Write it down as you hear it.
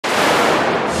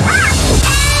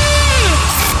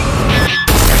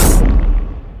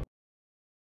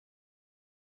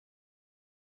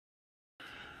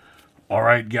All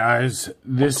right, guys,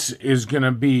 this is going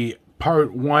to be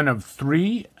part 1 of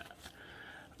 3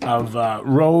 of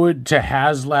Road to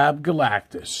Haslab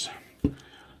Galactus.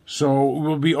 So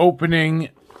we'll be opening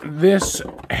this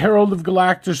Herald of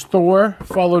Galactus Thor,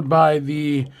 followed by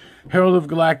the Herald of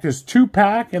Galactus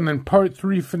 2-pack, and then part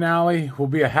 3 finale will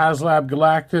be a Haslab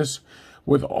Galactus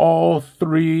with all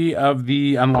 3 of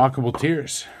the unlockable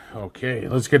tiers. Okay,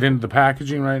 let's get into the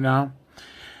packaging right now.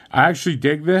 I actually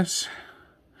dig this.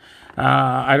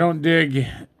 I don't dig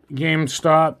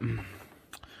GameStop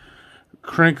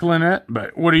crinkling it,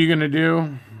 but what are you going to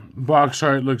do? Box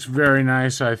art looks very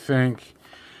nice, I think.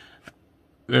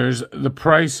 There's the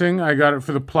pricing. I got it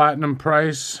for the platinum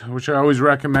price, which I always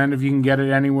recommend if you can get it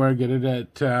anywhere. Get it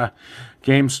at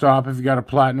GameStop if you got a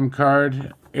platinum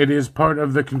card. It is part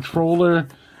of the controller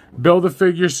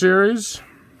Build-A-Figure series.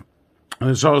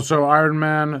 There's also Iron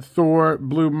Man, Thor,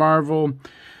 Blue Marvel,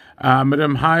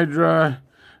 Madame Hydra,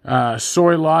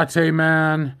 Soy Latte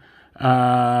Man,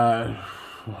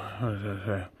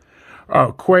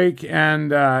 Quake,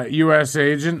 and U.S.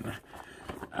 Agent.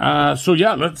 So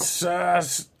yeah, let's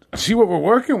see what we're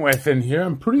working with in here.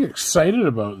 I'm pretty excited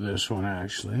about this one,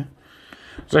 actually.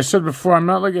 As I said before, I'm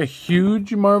not like a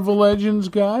huge Marvel Legends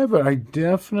guy, but I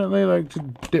definitely like to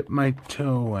dip my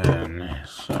toe in.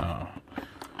 So,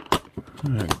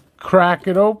 I'm gonna crack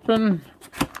it open,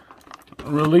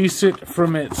 release it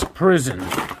from its prison.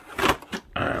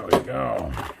 There we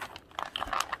go.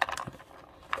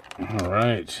 All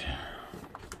right.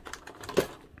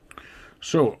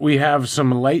 So we have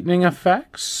some lightning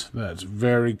effects. That's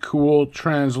very cool.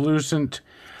 Translucent,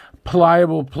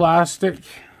 pliable plastic.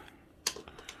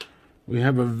 We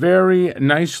have a very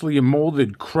nicely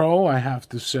molded crow, I have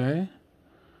to say.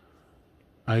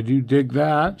 I do dig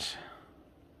that.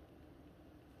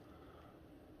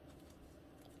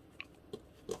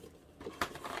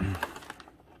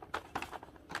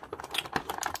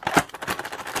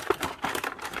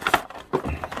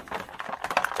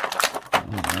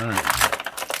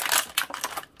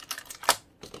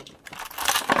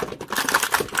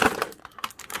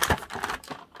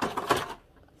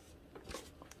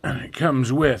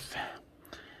 Comes with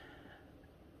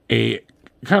a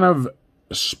kind of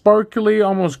sparkly,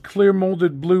 almost clear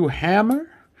molded blue hammer,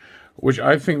 which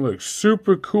I think looks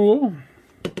super cool.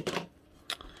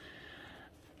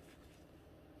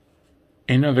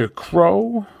 Another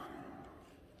crow.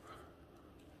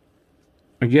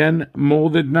 Again,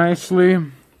 molded nicely.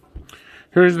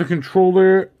 Here's the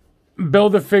controller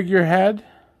Build-A-Figure head.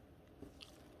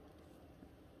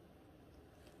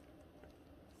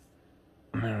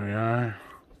 There we are.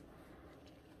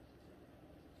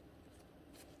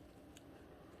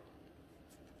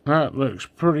 That looks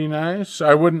pretty nice.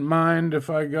 I wouldn't mind if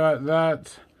I got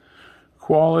that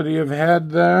quality of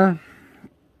head there.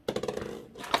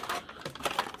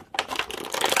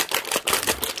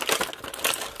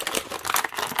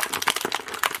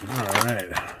 All right.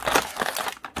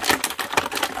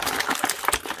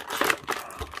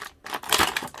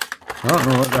 I don't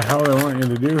know what the hell they want you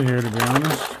to do here, to be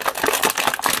honest.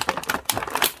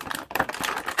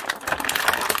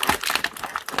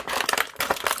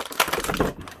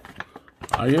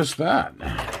 I guess that.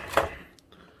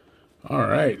 All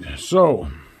right,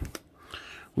 so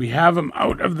we have him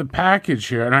out of the package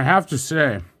here, and I have to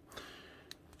say,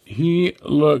 he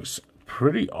looks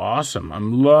pretty awesome.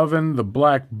 I'm loving the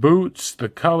black boots, the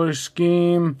color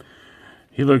scheme.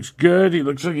 He looks good. He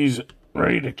looks like he's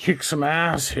ready to kick some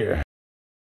ass here.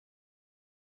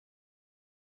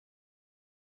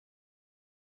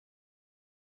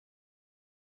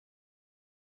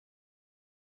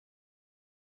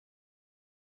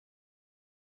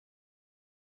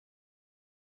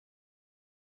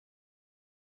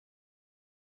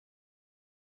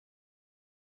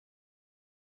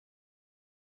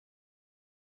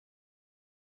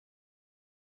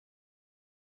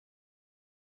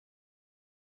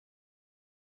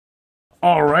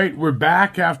 All right, we're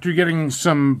back after getting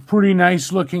some pretty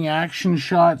nice looking action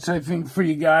shots, I think, for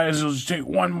you guys. Let's take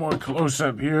one more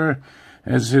close-up here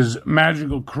as his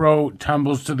magical crow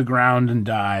tumbles to the ground and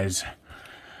dies.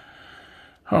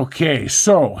 Okay,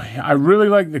 so I really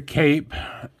like the cape.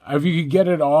 If you could get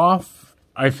it off,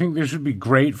 I think this would be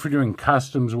great for doing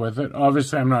customs with it.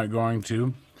 Obviously, I'm not going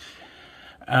to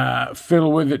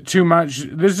fiddle with it too much.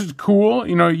 This is cool.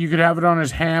 You know, you could have it on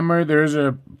his hammer. There's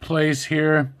a place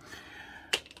here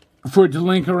for it to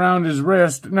link around his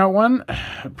wrist. Now, one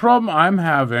problem I'm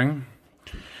having,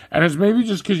 and it's maybe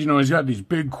just because, you know, he's got these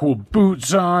big cool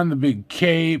boots on, the big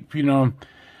cape, you know,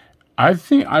 I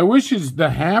wish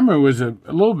the hammer was a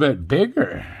little bit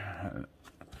bigger.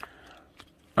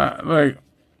 Like,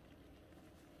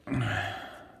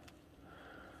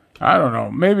 I don't know.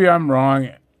 Maybe I'm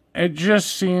wrong. It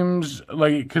just seems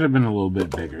like it could have been a little bit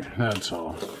bigger. That's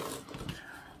all.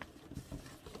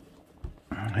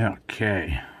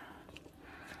 Okay.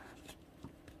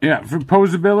 Yeah, for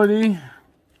posability,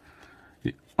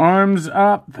 arms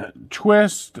up,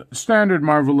 twist, standard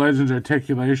Marvel Legends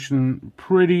articulation,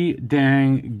 pretty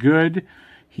dang good.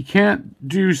 He can't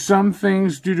do some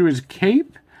things due to his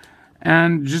cape,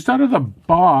 and just out of the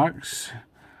box,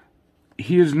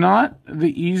 he is not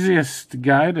the easiest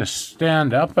guy to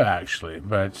stand up, actually,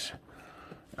 but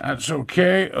that's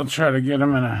okay. I'll try to get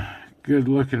him in a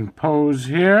good-looking pose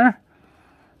here.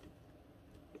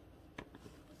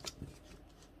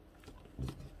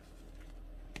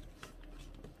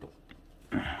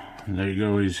 There you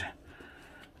go, he's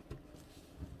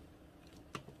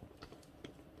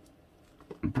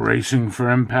bracing for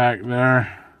impact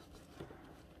there.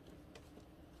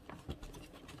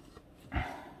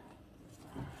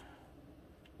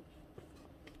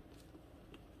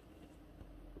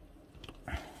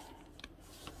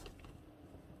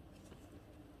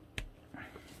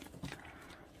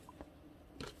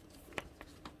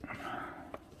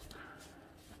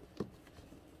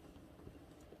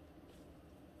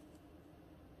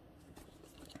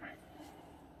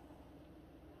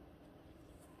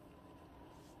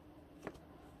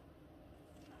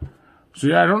 So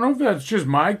yeah, I don't know if that's just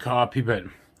my copy, but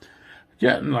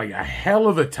getting like a hell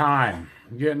of a time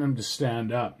getting him to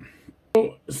stand up.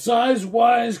 So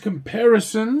size-wise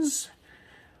comparisons,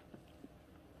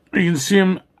 you can see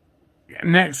him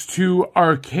next to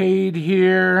Arcade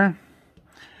here.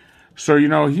 So, you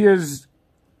know, he is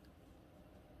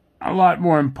a lot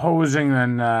more imposing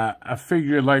than a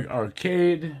figure like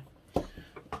Arcade.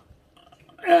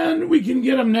 And we can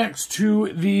get him next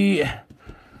to the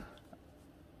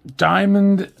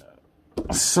Diamond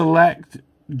Select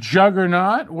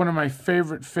Juggernaut, one of my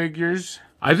favorite figures.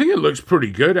 I think it looks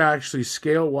pretty good, actually,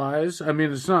 scale-wise. I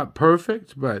mean, it's not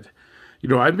perfect, but, you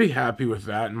know, I'd be happy with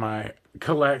that in my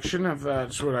collection if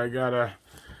that's what I gotta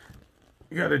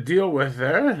deal with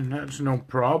there, and that's no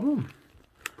problem.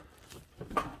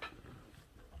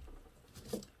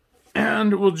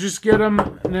 And we'll just get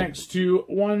him next to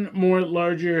one more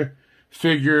larger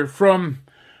figure from,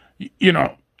 you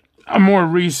know, a more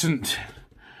recent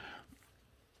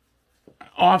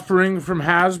offering from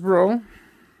Hasbro.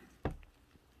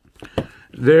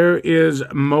 There is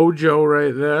Mojo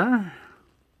right there.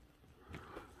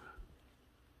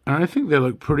 And I think they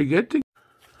look pretty good together.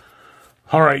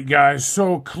 Alright guys,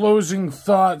 so closing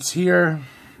thoughts here.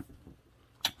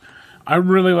 I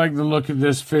really like the look of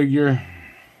this figure.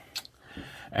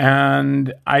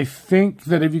 And I think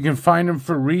that if you can find them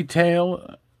for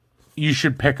retail, you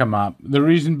should pick them up. The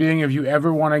reason being, if you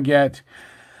ever want to get,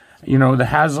 you know, the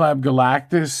Haslab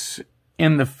Galactus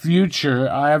in the future,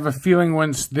 I have a feeling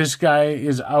once this guy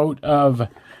is out of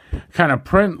kind of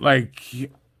print, like,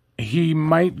 he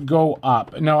might go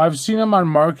up. Now, I've seen him on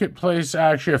Marketplace,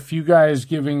 actually, a few guys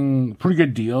giving pretty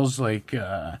good deals, like,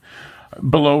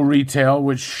 below retail,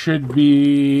 which should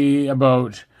be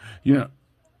about, you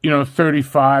know,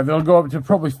 35. They'll go up to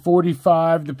probably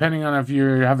 45, depending on if you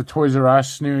have a Toys R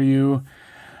Us near you.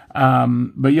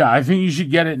 But yeah, I think you should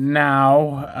get it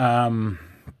now.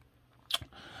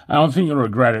 I don't think you'll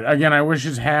regret it. Again, I wish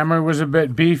his hammer was a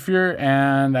bit beefier,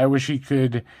 and I wish he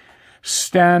could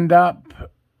stand up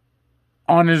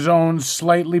on his own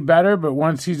slightly better, but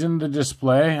once he's in the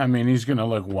display, I mean, he's going to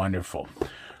look wonderful.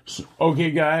 So,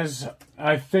 okay, guys,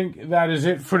 I think that is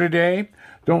it for today.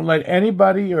 Don't let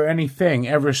anybody or anything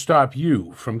ever stop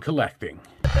you from collecting.